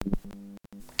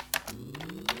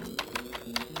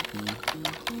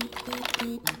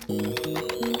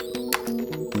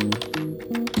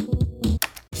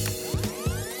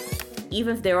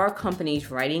even if there are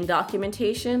companies writing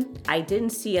documentation, I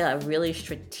didn't see a really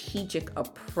strategic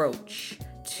approach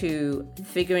to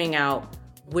figuring out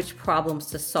which problems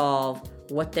to solve,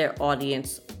 what their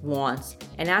audience wants,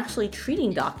 and actually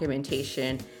treating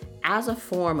documentation as a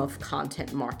form of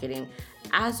content marketing,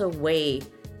 as a way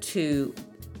to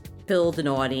build an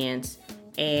audience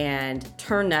and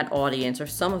turn that audience or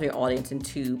some of your audience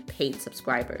into paid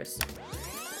subscribers.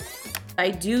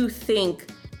 I do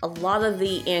think a lot of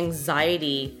the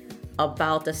anxiety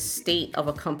about the state of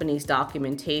a company's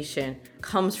documentation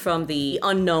comes from the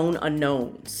unknown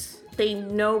unknowns. They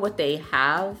know what they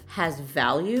have has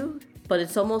value, but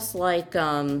it's almost like,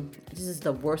 this is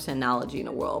the worst analogy in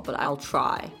the world, but I'll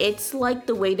try. It's like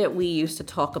the way that we used to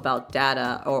talk about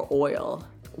data or oil.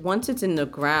 Once it's in the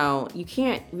ground, you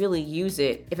can't really use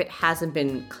it if it hasn't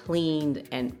been cleaned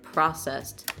and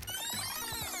processed.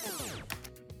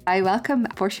 I welcome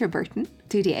Portia Burton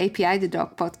to the API the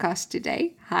Doc podcast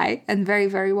today. Hi, and very,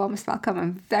 very warmest welcome.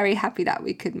 I'm very happy that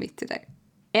we could meet today.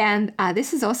 And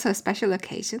this is also a special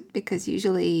occasion because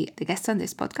usually the guests on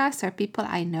this podcast are people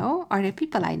I know or the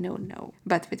people I know.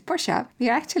 But with Portia, we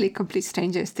are actually complete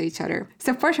strangers to each other.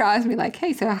 So Portia asked me like,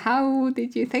 hey, so how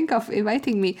did you think of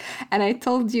inviting me? And I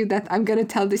told you that I'm going to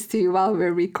tell this to you while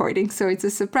we're recording. So it's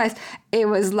a surprise. It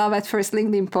was love at first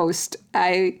LinkedIn post.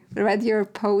 I read your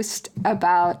post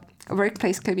about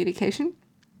workplace communication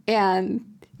and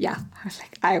yeah, I was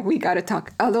like, we got to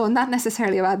talk. Although not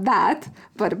necessarily about that,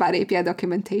 but about API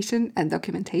documentation and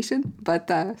documentation,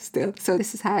 but still. So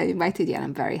this is how I invited you, and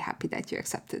I'm very happy that you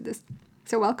accepted this.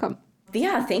 So welcome.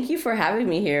 Yeah, thank you for having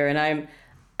me here. And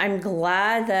I'm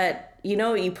glad that,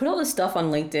 you put all this stuff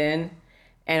on LinkedIn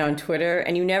and on Twitter,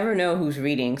 and you never know who's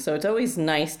reading. So it's always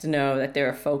nice to know that there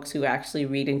are folks who actually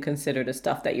read and consider the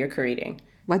stuff that you're creating.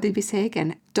 What did we say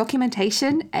again?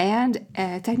 Documentation and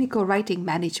technical writing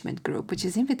management group, which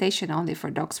is invitation only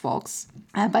for docs folks.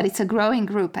 But it's a growing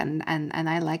group, and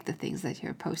I like the things that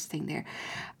you're posting there.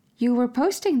 You were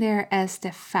posting there as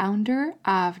the founder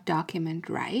of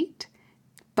DocumentWrite,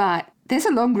 but there's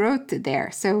a long road to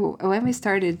there. So when we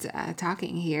started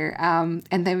talking here,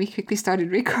 and then we quickly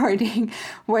started recording,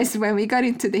 was when we got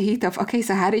into the heat of, okay,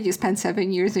 so how did you spend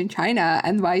 7 years in China,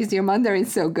 and why is your Mandarin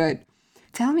so good?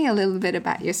 Tell me a little bit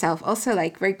about yourself. Also,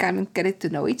 like, we're kind of getting to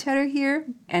know each other here.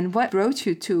 And what brought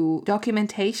you to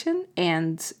documentation?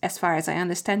 And as far as I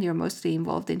understand, you're mostly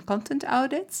involved in content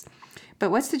audits.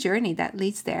 But what's the journey that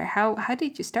leads there? How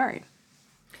did you start?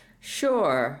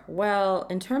 Sure. Well,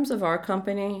 in terms of our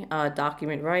company,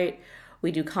 DocumentWrite,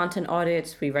 we do content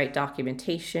audits, we write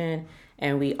documentation,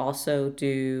 and we also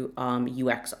do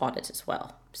UX audits as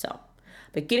well.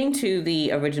 But getting to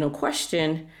the original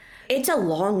question, it's a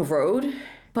long road,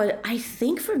 but I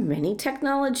think for many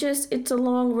technologists, it's a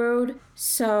long road.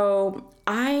 So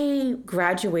I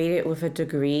graduated with a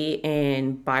degree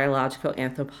in biological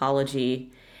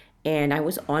anthropology, and I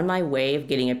was on my way of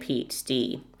getting a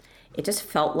PhD. It just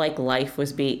felt like life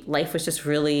was just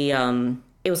really,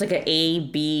 it was like an A,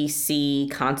 B, C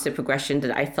constant progression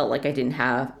that I felt like I didn't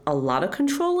have a lot of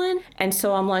control in. And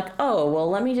so I'm like, oh, well,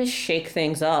 let me just shake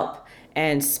things up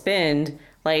and spend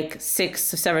like 6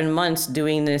 to 7 months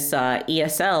doing this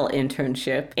ESL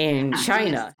internship in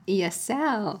China.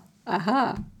 ESL.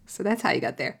 So that's how you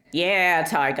got there. Yeah, that's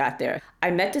how I got there.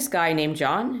 I met this guy named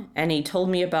John, and he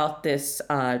told me about this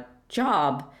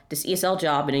job, this ESL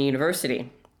job in a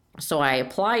university. So I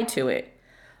applied to it.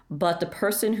 But the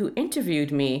person who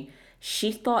interviewed me,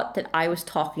 she thought that I was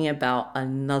talking about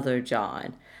another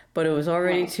John. But it was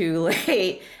already too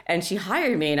late, and she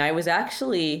hired me, and I was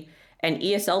actually an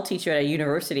ESL teacher at a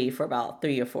university for about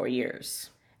 3 or 4 years.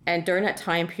 And during that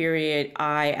time period,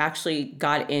 I actually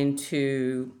got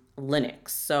into Linux.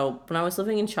 So when I was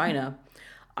living in China,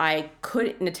 in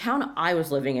the town I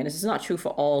was living in, this is not true for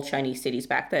all Chinese cities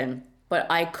back then, but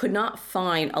I could not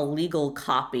find a legal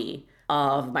copy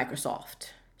of Microsoft.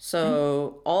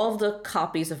 So all of the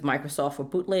copies of Microsoft were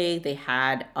bootleg. They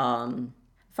had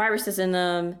viruses in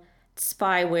them,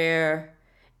 spyware,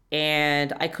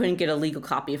 and I couldn't get a legal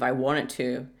copy if I wanted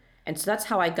to. And so that's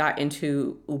how I got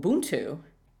into Ubuntu.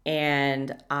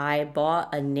 And I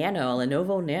bought a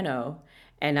Lenovo Nano,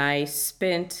 and I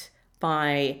spent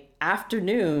my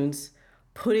afternoons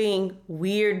putting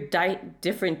weird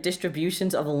different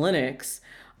distributions of Linux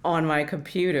on my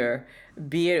computer,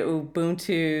 be it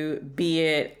Ubuntu, be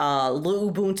it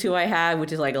Ubuntu I had,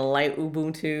 which is like a light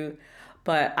Ubuntu.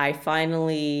 But I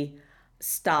finally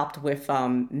stopped with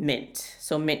Mint.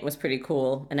 So Mint was pretty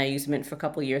cool, and I used Mint for a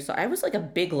couple of years. So I was like a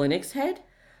big Linux head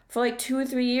for like 2 or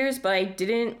 3 years, but I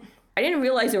didn't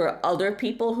realize there were other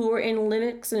people who were in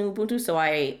Linux and Ubuntu. So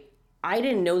I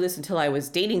didn't know this until I was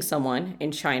dating someone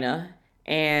in China,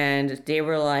 And they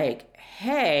were like,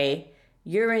 hey,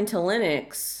 you're into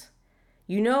Linux.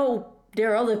 You know,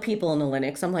 there are other people in the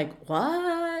Linux. I'm like,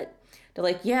 what? They're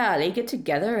like, yeah, they get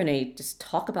together and they just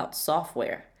talk about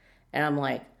software. And I'm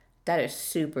like, that is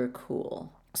super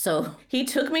cool. So he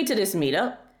took me to this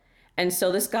meetup. And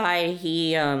so this guy,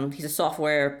 he's a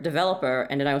software developer,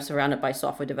 and then I was surrounded by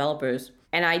software developers.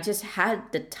 And I just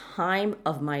had the time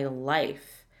of my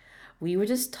life. We would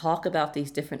just talk about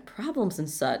these different problems and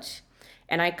such.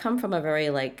 And I come from a very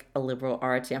like a liberal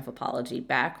arts anthropology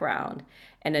background.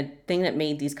 And the thing that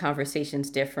made these conversations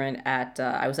different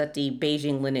I was at the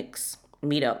Beijing Linux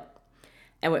meetup.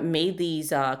 And what made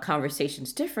these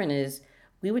conversations different is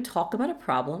we would talk about a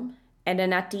problem, and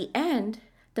then at the end,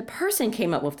 the person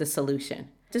came up with the solution.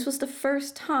 This was the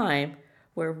first time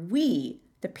where we,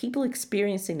 the people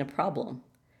experiencing the problem,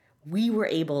 we were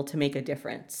able to make a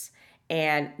difference.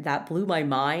 And that blew my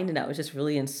mind, and that was just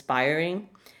really inspiring.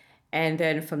 And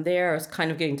then from there, I was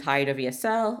kind of getting tired of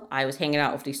ESL. I was hanging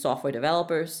out with these software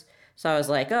developers. So I was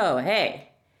like, oh,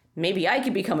 hey, maybe I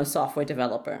could become a software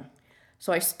developer.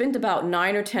 So I spent about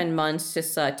 9 or 10 months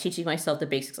just teaching myself the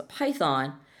basics of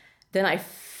Python. Then I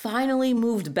finally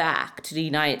moved back to the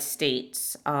United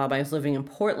States. I was living in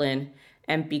Portland.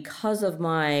 And because of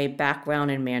my background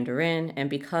in Mandarin and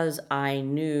because I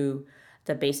knew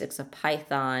the basics of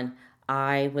Python,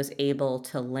 I was able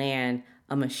to land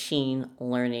a machine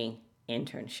learning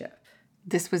internship.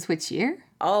 This was which year?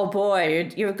 Oh boy,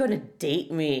 you're going to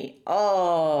date me.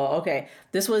 Oh, okay.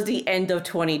 This was the end of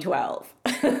 2012.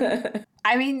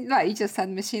 I mean, no, you just said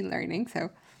machine learning, so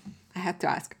I had to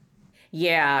ask.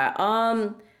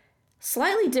 Yeah,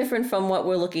 slightly different from what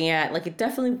we're looking at. Like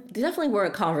definitely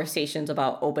weren't conversations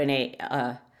about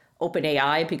OpenAI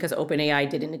because OpenAI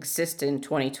didn't exist in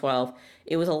 2012.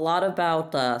 It was a lot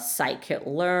about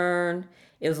scikit-learn.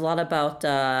 It was a lot about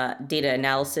data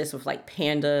analysis with like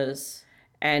pandas.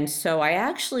 And so I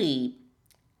actually,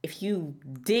 if you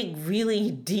dig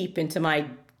really deep into my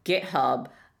GitHub,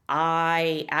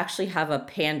 I actually have a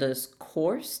pandas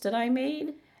course that I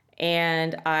made.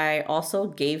 And I also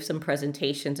gave some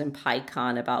presentations in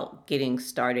PyCon about getting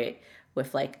started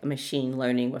with like machine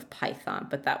learning with Python.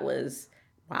 But that was,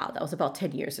 wow, that was about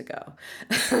 10 years ago.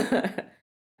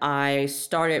 I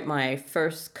started my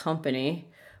first company,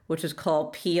 which was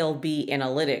called PLB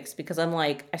Analytics, because I'm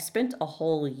like, I spent a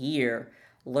whole year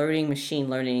learning machine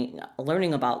learning,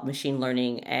 learning about machine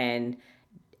learning and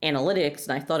analytics,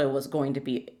 and I thought it was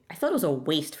a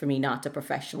waste for me not to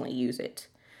professionally use it.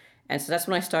 And so that's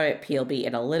when I started PLB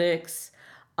Analytics.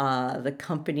 The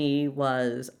company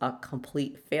was a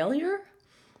complete failure.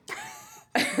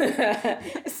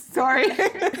 Sorry.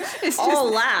 It's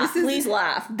Oh, laugh. Please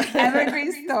laugh.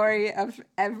 evergreen story of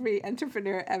every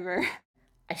entrepreneur ever.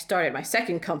 I started my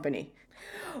second company,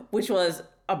 which was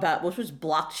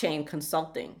blockchain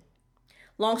consulting.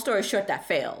 Long story short, that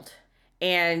failed.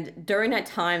 And during that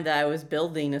time that I was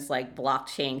building this like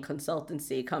blockchain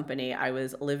consultancy company, I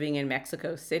was living in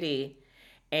Mexico City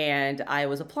and I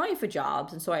was applying for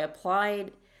jobs. And so I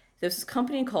applied, there's this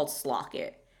company called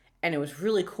Slockit, and it was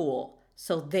really cool.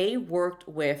 So they worked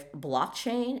with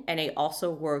blockchain and they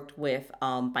also worked with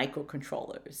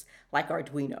microcontrollers like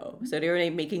Arduino. So they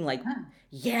were making like,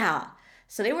 yeah.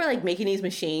 So they were like making these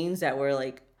machines that were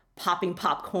like popping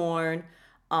popcorn.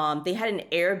 They had an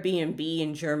Airbnb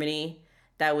in Germany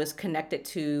that was connected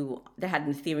to, that had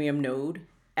an Ethereum node.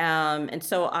 And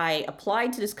so I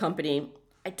applied to this company.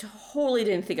 I totally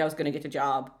didn't think I was going to get the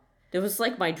job. It was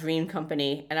like my dream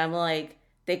company. And I'm like,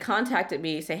 they contacted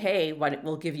me, say, hey,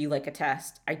 we'll give you like a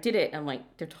test. I did it. I'm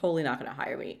like, they're totally not going to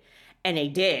hire me. And they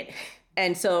did.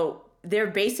 And so they're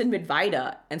based in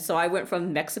Mittweida. And so I went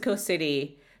from Mexico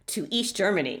City to East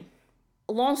Germany.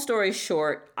 Long story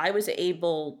short, I was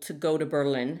able to go to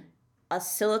Berlin. A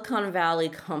Silicon Valley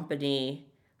company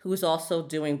who's also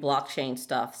doing blockchain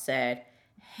stuff said,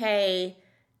 hey,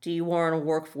 do you want to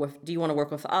work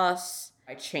with us?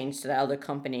 I changed to the other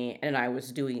company and I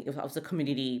was a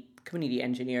community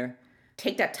engineer.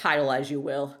 Take that title as you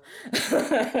will.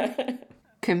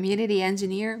 Community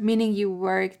engineer, meaning you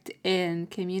worked in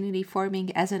community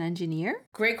forming as an engineer?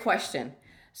 Great question.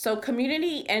 So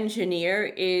community engineer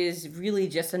is really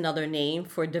just another name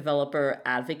for developer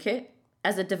advocate.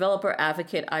 As a developer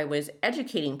advocate, I was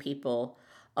educating people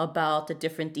about the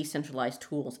different decentralized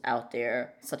tools out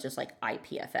there, such as like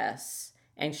IPFS,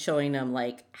 and showing them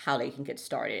like how they can get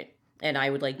started. And I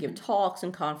would like give talks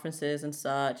and conferences and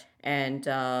such. And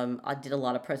I did a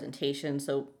lot of presentations.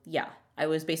 So yeah, I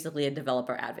was basically a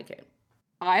developer advocate.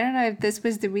 I don't know if this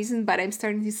was the reason, but I'm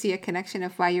starting to see a connection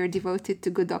of why you're devoted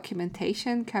to good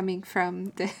documentation coming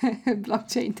from the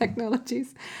blockchain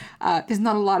technologies. There's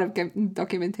not a lot of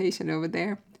documentation over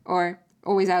there, or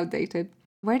always outdated.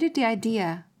 Where did the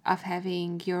idea of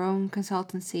having your own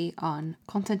consultancy on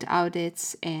content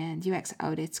audits and UX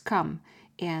audits come?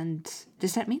 And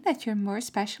does that mean that you're more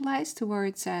specialized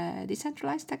towards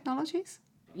decentralized technologies?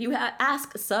 You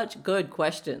ask such good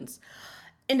questions.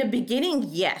 In the beginning,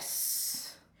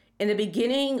 yes. In the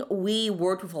beginning, we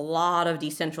worked with a lot of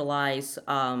decentralized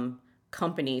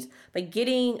companies, but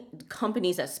getting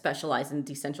companies that specialize in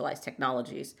decentralized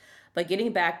technologies. But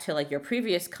getting back to like your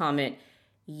previous comment,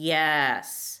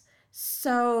 yes.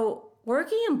 So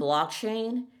working in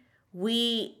blockchain,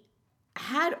 we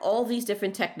had all these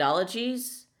different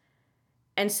technologies.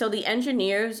 And so the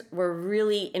engineers were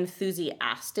really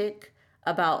enthusiastic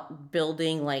about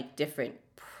building like different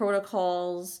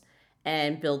protocols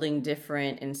and building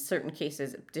different, in certain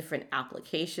cases, different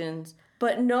applications.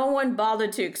 But no one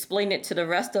bothered to explain it to the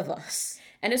rest of us.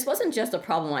 And this wasn't just a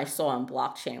problem I saw on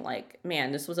blockchain. Like,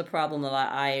 man, this was a problem that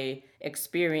I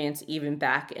experienced even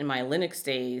back in my Linux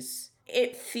days.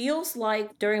 It feels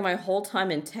like during my whole time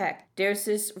in tech, there's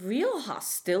this real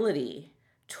hostility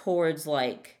towards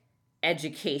like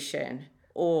education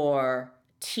or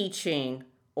teaching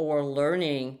or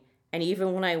learning. And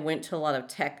even when I went to a lot of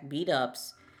tech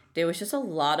meetups, there was just a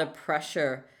lot of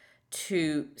pressure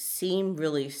to seem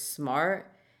really smart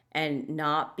and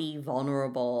not be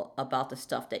vulnerable about the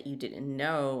stuff that you didn't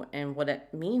know. And what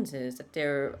it means is that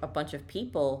there are a bunch of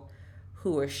people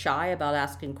who were shy about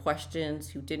asking questions,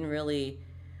 who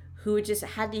just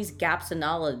had these gaps in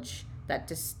knowledge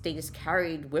that they just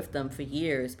carried with them for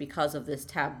years because of this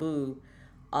taboo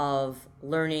of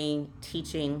learning,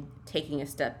 teaching, taking a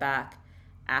step back,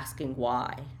 asking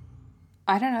why.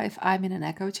 I don't know if I'm in an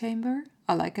echo chamber,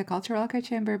 or like a cultural echo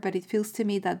chamber, but it feels to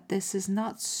me that this is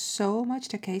not so much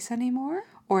the case anymore,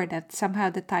 or that somehow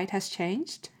the tide has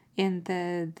changed in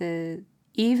the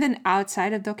even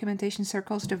outside of documentation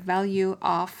circles, the value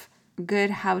of good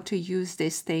how to use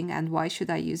this thing and why should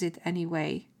I use it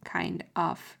anyway kind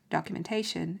of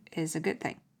documentation is a good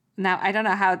thing. Now, I don't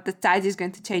know how the tide is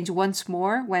going to change once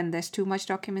more when there's too much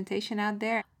documentation out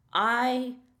there.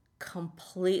 I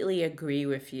completely agree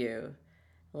with you.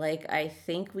 Like, I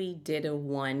think we did a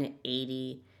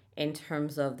 180 in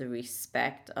terms of the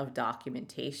respect of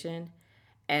documentation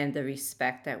and the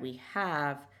respect that we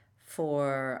have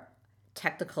for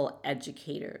technical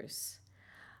educators.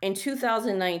 In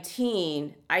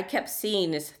 2019, I kept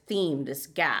seeing this theme, this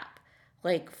gap.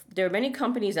 Like, there are many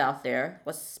companies out there,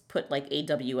 let's put like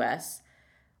AWS,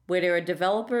 where there are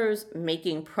developers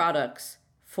making products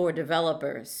for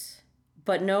developers,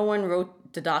 but no one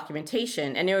wrote the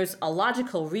documentation. And there's a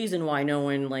logical reason why no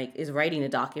one like is writing the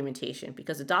documentation,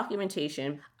 because the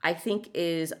documentation, I think,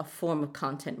 is a form of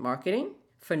content marketing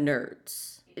for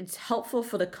nerds. It's helpful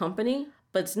for the company,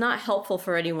 but it's not helpful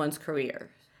for anyone's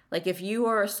career. Like, if you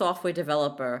are a software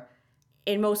developer,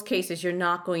 in most cases, you're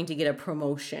not going to get a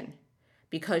promotion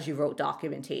because you wrote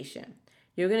documentation.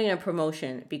 You're going to get a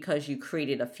promotion because you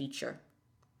created a feature.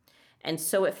 And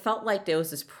so it felt like there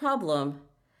was this problem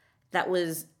that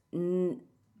was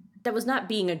not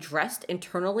being addressed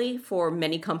internally for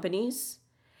many companies.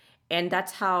 And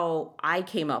that's how I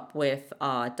came up with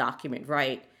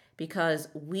DocumentWrite, because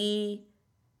we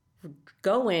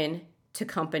go in to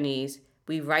companies,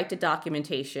 we write the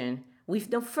documentation.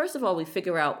 First of all, we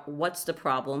figure out what's the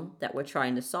problem that we're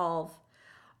trying to solve,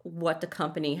 what the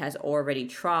company has already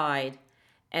tried,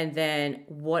 and then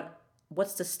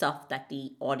what's the stuff that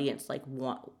the audience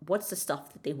what's the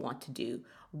stuff that they want to do,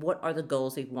 what are the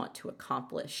goals they want to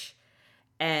accomplish.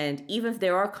 And even if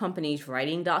there are companies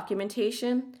writing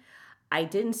documentation, I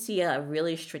didn't see a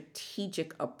really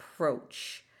strategic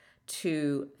approach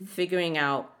to figuring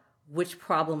out which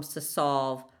problems to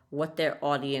solve, what their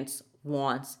audience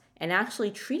wants, and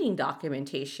actually treating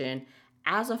documentation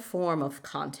as a form of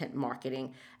content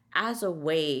marketing, as a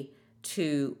way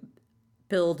to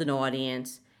build an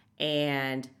audience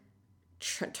and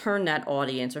turn that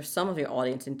audience or some of your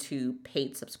audience into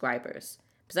paid subscribers.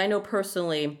 Because I know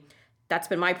personally, that's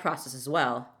been my process as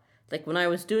well. Like, when I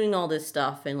was doing all this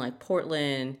stuff in like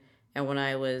Portland and when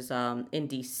I was in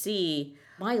DC,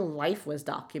 my life was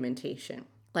documentation.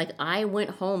 Like, I went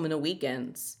home in the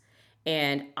weekends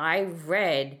and I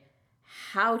read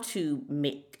how to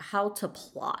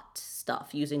plot stuff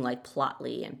using like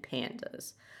Plotly and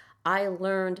Pandas. I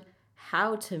learned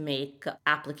how to make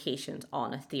applications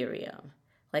on Ethereum.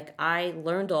 Like, I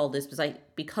learned all this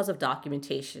because of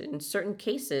documentation. In certain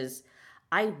cases,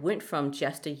 I went from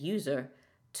just a user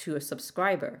to a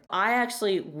subscriber. I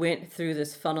actually went through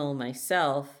this funnel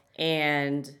myself,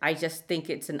 and I just think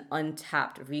it's an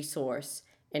untapped resource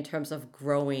in terms of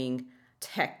growing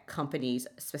tech companies,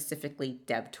 specifically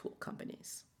dev tool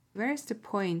companies. Where is the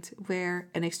point where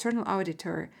an external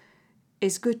auditor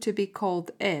is good to be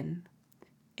called in?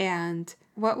 And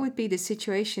what would be the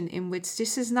situation in which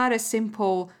this is not a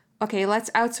simple, okay, let's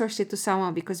outsource it to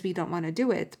someone because we don't want to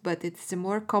do it, but it's a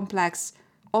more complex,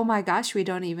 oh my gosh, we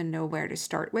don't even know where to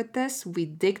start with this. We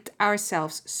digged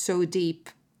ourselves so deep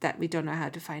that we don't know how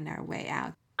to find our way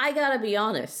out. I gotta be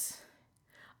honest,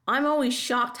 I'm always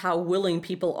shocked how willing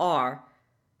people are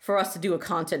for us to do a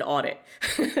content audit.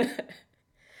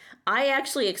 I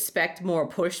actually expect more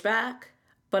pushback,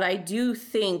 but I do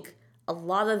think a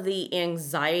lot of the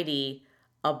anxiety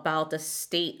about the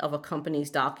state of a company's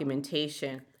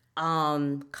documentation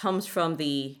comes from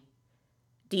the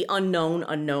unknown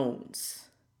unknowns.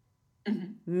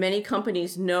 Mm-hmm. Many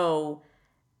companies know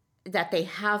that they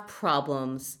have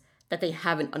problems that they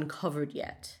haven't uncovered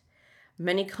yet.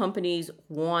 Many companies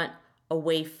want a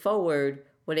way forward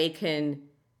where they can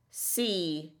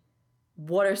see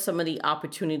what are some of the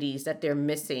opportunities that they're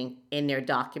missing in their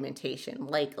documentation.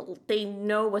 Like, they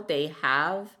know what they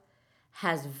have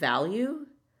has value,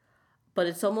 but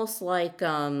it's almost like,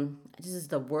 this is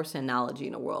the worst analogy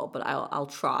in the world, but I'll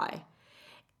try.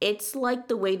 It's like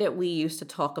the way that we used to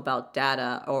talk about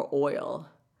data or oil.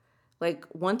 Like,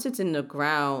 once it's in the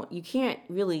ground, you can't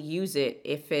really use it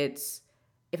if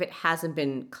it hasn't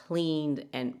been cleaned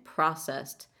and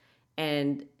processed.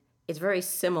 And it's very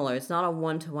similar. It's not a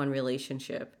one-to-one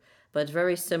relationship, but it's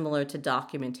very similar to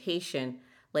documentation.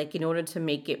 Like, in order to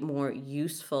make it more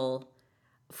useful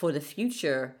for the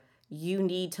future, you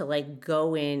need to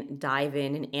go in, dive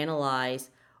in, and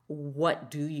analyze, what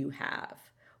do you have?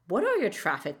 What are your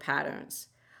traffic patterns?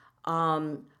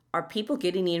 Are people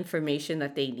getting the information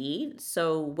that they need?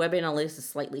 So web analytics is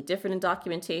slightly different in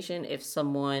documentation. If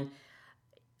someone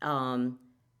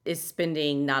is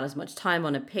spending not as much time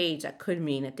on a page, that could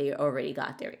mean that they already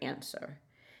got their answer.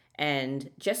 And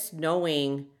just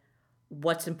knowing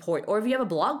what's important, or if you have a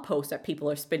blog post that people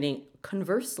are spending,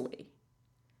 conversely,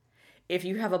 if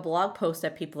you have a blog post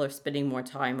that people are spending more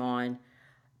time on,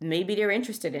 maybe they're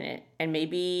interested in it, and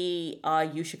maybe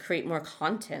you should create more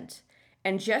content.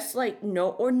 And just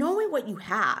knowing what you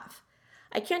have.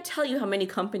 I can't tell you how many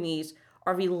companies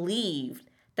are relieved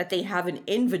that they have an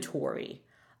inventory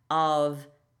of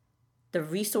the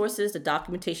resources, the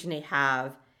documentation they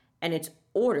have, and it's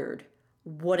ordered.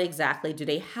 What exactly do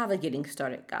they have? A getting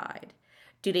started guide?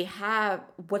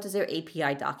 What does their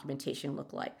API documentation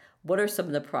look like? What are some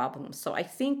of the problems? So I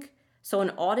think,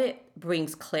 an audit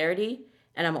brings clarity,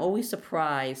 and I'm always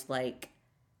surprised,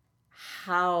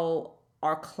 how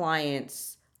our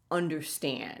clients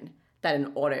understand that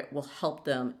an audit will help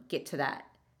them get to that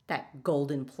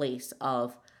golden place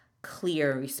of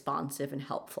clear, responsive, and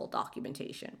helpful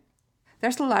documentation.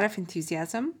 There's a lot of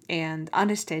enthusiasm and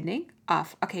understanding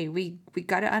of, okay, we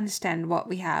got to understand what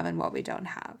we have and what we don't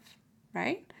have,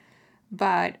 right?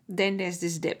 But then there's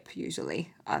this dip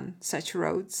usually on such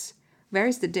roads. Where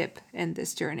is the dip in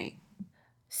this journey?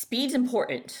 Speed's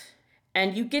important.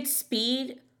 And you get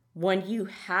speed when you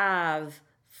have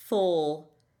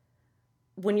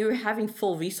when you're having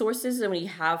full resources, and when you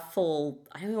have full,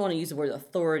 I don't want to use the word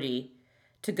authority,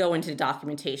 to go into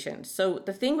documentation. So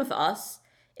the thing with us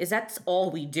is that's all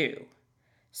we do.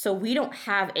 So we don't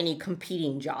have any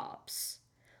competing jobs.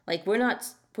 Like, we're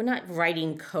not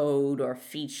writing code or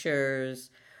features.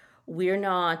 We're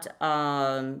not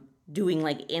doing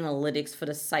analytics for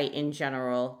the site in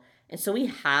general. And so we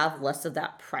have less of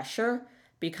that pressure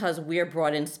because we're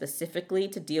brought in specifically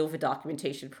to deal with a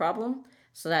documentation problem.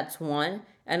 So that's one.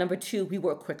 And number two, we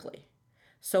work quickly.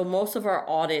 So most of our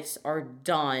audits are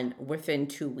done within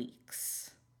 2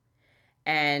 weeks.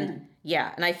 And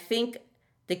and I think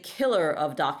the killer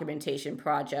of documentation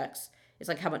projects is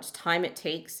how much time it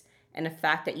takes, and the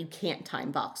fact that you can't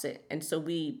time box it. And so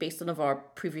we, based on our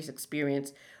previous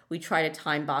experience, we try to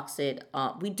time box it.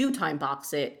 We do time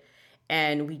box it,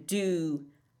 and we do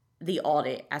the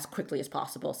audit as quickly as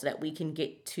possible so that we can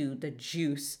get to the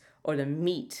juice or the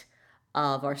meat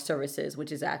of our services,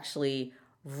 which is actually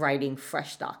writing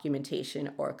fresh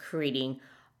documentation or creating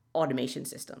automation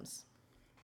systems.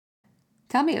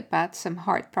 Tell me about some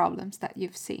hard problems that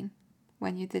you've seen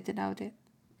when you did an audit.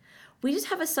 We just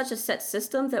have such a set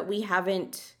system that we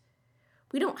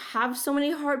don't have so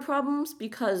many hard problems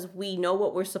because we know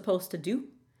what we're supposed to do.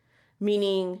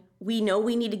 Meaning, we know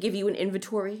we need to give you an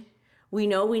inventory. We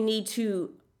know we need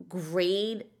to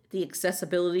grade the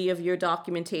accessibility of your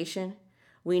documentation.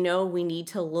 We know we need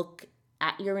to look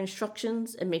at your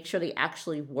instructions and make sure they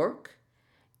actually work.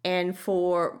 And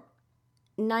for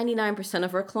 99%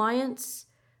 of our clients,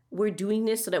 we're doing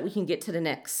this so that we can get to the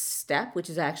next step, which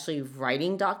is actually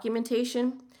writing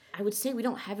documentation. I would say we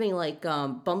don't have any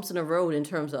bumps in the road in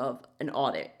terms of an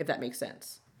audit, if that makes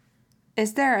sense.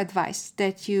 Is there advice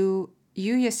that you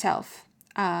yourself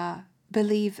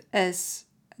believe is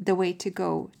the way to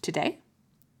go today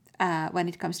when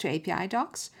it comes to API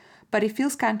docs, but it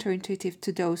feels counterintuitive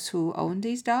to those who own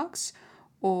these docs,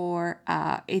 or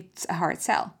it's a hard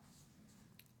sell?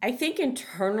 I think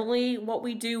internally what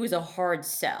we do is a hard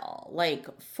sell.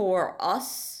 Like for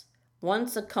us,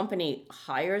 once a company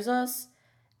hires us,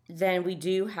 then we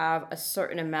do have a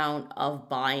certain amount of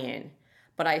buy-in.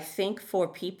 But I think for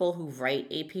people who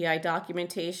write API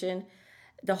documentation,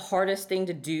 the hardest thing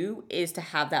to do is to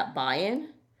have that buy-in.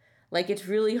 Like it's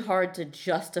really hard to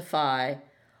justify,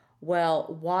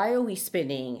 well, why are we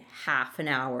spending half an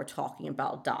hour talking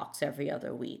about docs every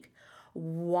other week?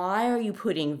 Why are you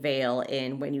putting Veil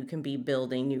in when you can be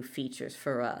building new features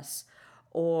for us?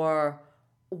 Or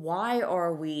why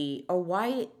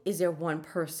is there one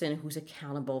person who's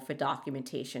accountable for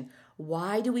documentation?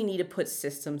 Why do we need to put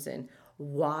systems in?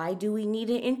 Why do we need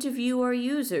to interview our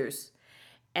users?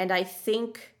 And I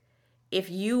think if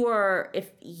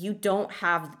you don't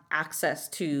have access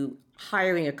to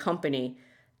hiring a company,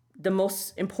 the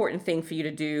most important thing for you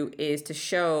to do is to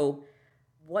show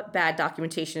what bad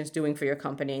documentation is doing for your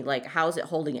company. Like, how is it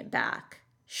holding it back?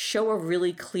 Show a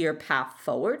really clear path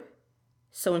forward.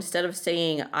 So instead of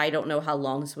saying, I don't know how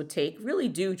long this would take, really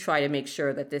do try to make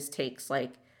sure that this takes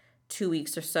like 2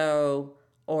 weeks or so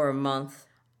or a month.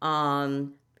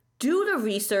 Do the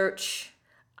research.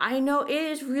 I know it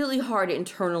is really hard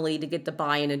internally to get the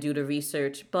buy-in and do the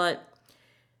research, but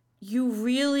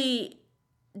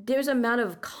there's an amount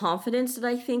of confidence that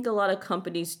I think a lot of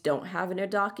companies don't have in their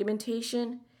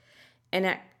documentation. And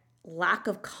that lack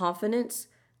of confidence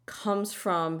comes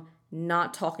from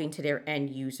not talking to their end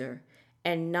user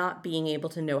and not being able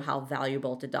to know how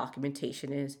valuable the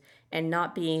documentation is and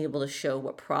not being able to show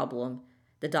what problem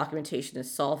the documentation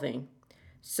is solving.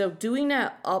 So doing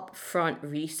that upfront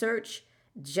research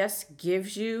just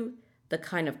gives you the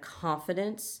kind of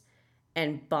confidence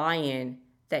and buy-in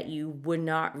that you would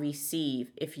not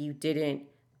receive if you didn't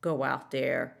go out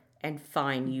there and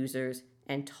find users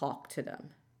and talk to them.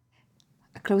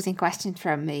 A closing question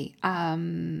from me.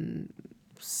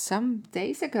 Some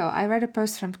days ago, I read a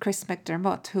post from Chris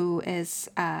McDermott, who is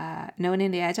known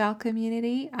in the Agile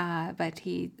community, but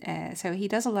he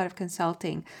does a lot of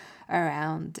consulting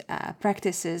around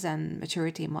practices and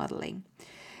maturity modeling.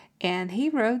 And he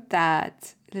wrote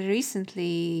that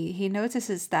recently he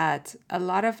notices that a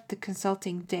lot of the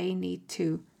consulting they need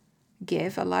to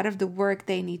give, a lot of the work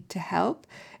they need to help,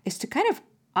 is to kind of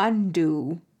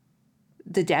undo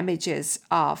the damages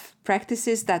of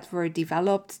practices that were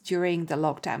developed during the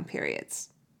lockdown periods.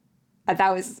 And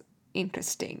that was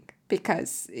interesting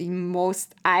because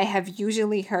I have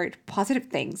usually heard positive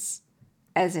things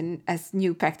as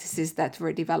new practices that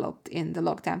were developed in the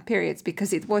lockdown periods,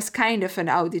 because it was kind of an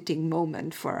auditing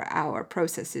moment for our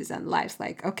processes and lives.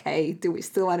 Like, okay, do we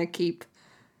still want to keep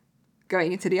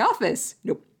going into the office?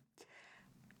 Nope.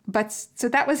 But so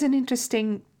that was an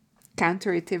interesting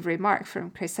counterintuitive remark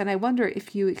from Chris. And I wonder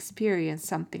if you experienced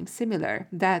something similar,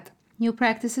 that new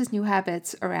practices, new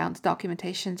habits around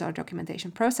documentations or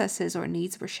documentation processes or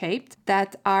needs were shaped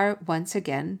that are once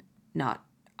again not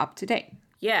up to date.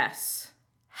 Yes.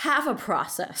 Have a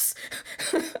process.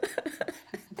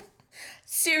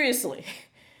 Seriously.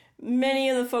 Many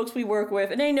of the folks we work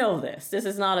with, and they know this. This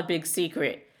is not a big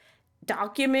secret.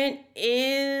 Document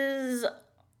is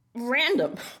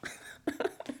random.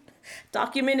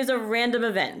 Document is a random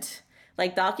event.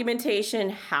 Like, documentation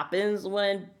happens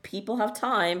when people have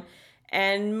time,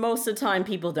 and most of the time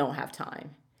people don't have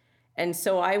time. And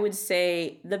so I would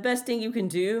say the best thing you can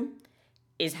do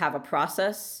is have a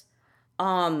process.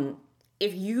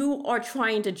 If you are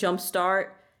trying to jumpstart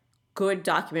good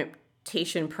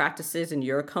documentation practices in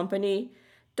your company,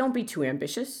 don't be too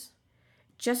ambitious.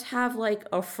 Just have like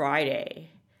a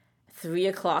Friday,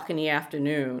 3:00 in the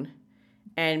afternoon,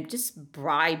 and just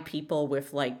bribe people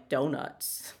with like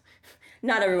donuts.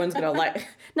 Not everyone's gonna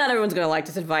like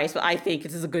this advice, but I think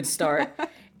this is a good start.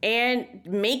 And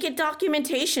make it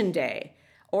documentation day,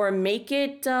 or make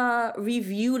it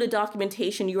review the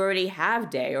documentation you already have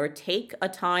day, or take a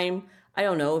time. I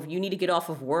don't know, if you need to get off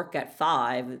of work at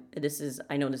 5.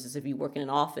 I know this is if you work in an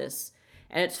office,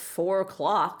 and it's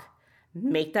 4:00.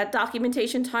 Make that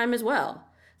documentation time as well.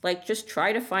 Like, just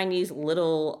try to find these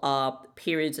little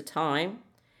periods of time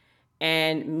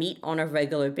and meet on a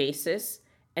regular basis,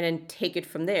 and then take it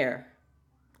from there.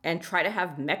 and try to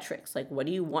have metrics. Like, what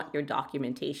do you want your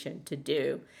documentation to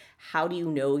do? How do you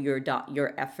know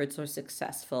your efforts are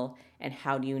successful? And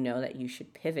how do you know that you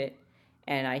should pivot?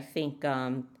 And I think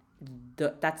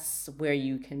that's where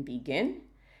you can begin.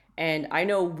 And I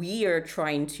know we are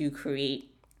trying to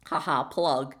create, haha,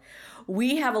 plug.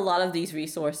 We have a lot of these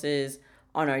resources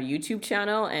on our YouTube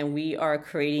channel, and we are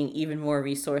creating even more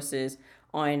resources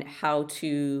on how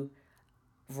to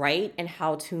write and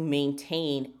how to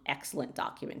maintain excellent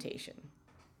documentation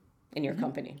in your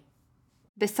company.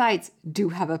 Besides, do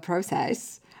have a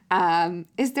process.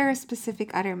 Is there a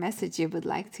specific other message you would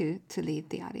like to leave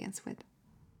the audience with?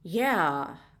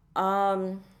 Yeah.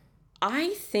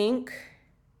 I think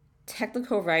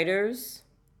technical writers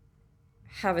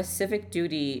have a civic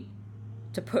duty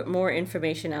to put more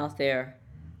information out there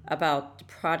about the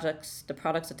products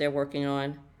that they're working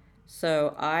on.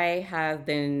 So I have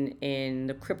been in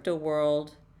the crypto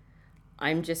world.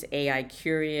 I'm just AI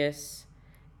curious,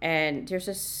 and there's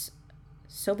just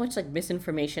so much like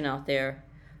misinformation out there,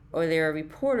 or there are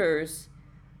reporters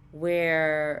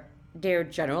where they're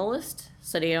generalists,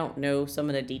 so they don't know some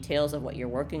of the details of what you're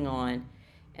working on.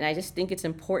 And I just think it's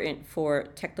important for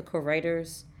technical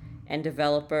writers and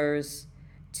developers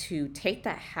to take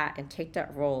that hat and take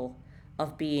that role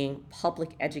of being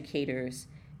public educators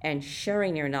and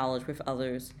sharing their knowledge with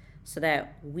others so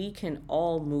that we can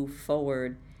all move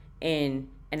forward in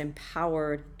an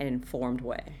empowered and informed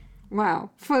way.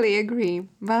 Wow, fully agree.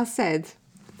 Well said.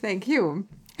 Thank you.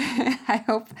 I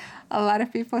hope a lot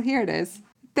of people hear this.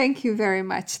 Thank you very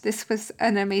much. This was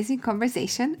an amazing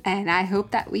conversation, and I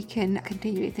hope that we can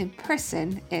continue it in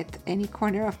person at any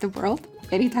corner of the world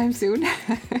anytime soon.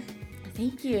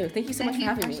 Thank you. Thank you so much for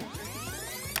having me.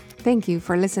 Thank you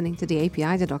for listening to the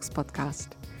API the Docs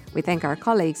podcast. We thank our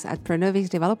colleagues at Pronovix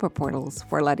Developer Portals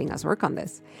for letting us work on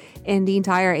this, and the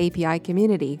entire API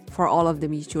community for all of the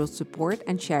mutual support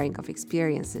and sharing of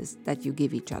experiences that you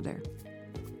give each other.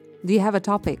 Do you have a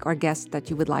topic or guest that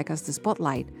you would like us to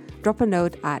spotlight? Drop a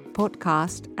note at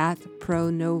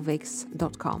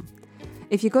podcast@pronovix.com.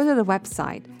 If you go to the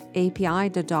website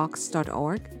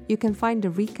api-the-docs.org, you can find the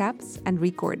recaps and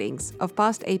recordings of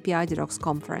past API the Docs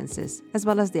conferences, as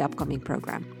well as the upcoming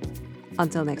program.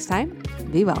 Until next time,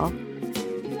 be well.